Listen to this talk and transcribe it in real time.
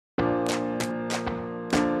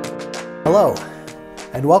Hello,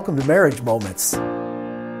 and welcome to Marriage Moments.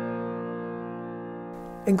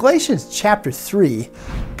 In Galatians chapter 3,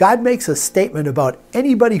 God makes a statement about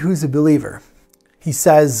anybody who's a believer. He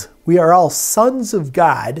says, we are all sons of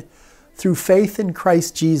God through faith in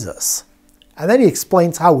Christ Jesus. And then he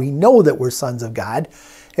explains how we know that we're sons of God.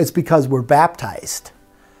 It's because we're baptized.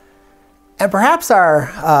 And perhaps our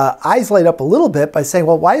eyes light up a little bit by saying,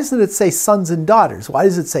 well, why doesn't it say sons and daughters? Why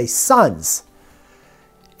does it say sons?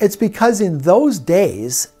 It's because in those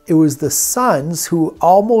days, it was the sons who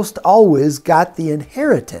almost always got the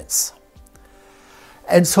inheritance.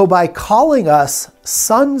 And so by calling us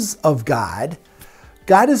sons of God,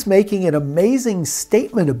 God is making an amazing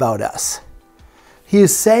statement about us. He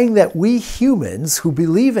is saying that we humans who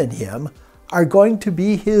believe in him are going to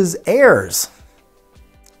be his heirs.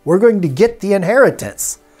 We're going to get the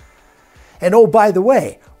inheritance. And oh, by the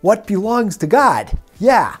way, what belongs to God?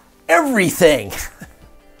 Yeah, everything.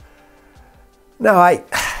 Now, I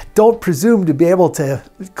don't presume to be able to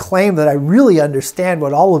claim that I really understand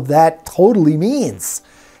what all of that totally means.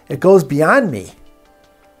 It goes beyond me.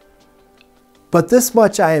 But this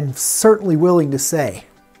much I am certainly willing to say,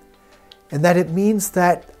 and that it means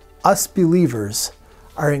that us believers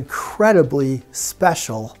are incredibly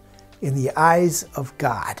special in the eyes of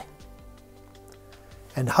God.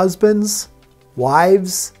 And husbands,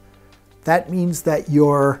 wives, that means that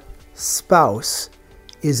your spouse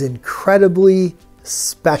is incredibly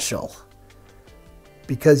special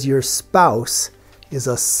because your spouse is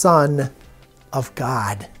a son of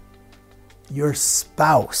God. Your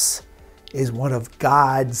spouse is one of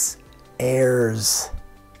God's heirs.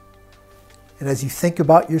 And as you think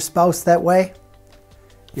about your spouse that way,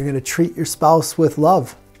 you're going to treat your spouse with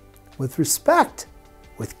love, with respect,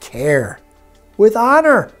 with care, with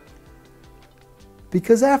honor.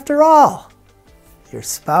 Because after all, your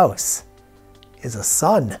spouse is a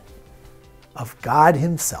son of God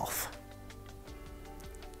himself.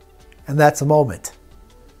 And that's a moment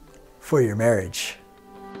for your marriage.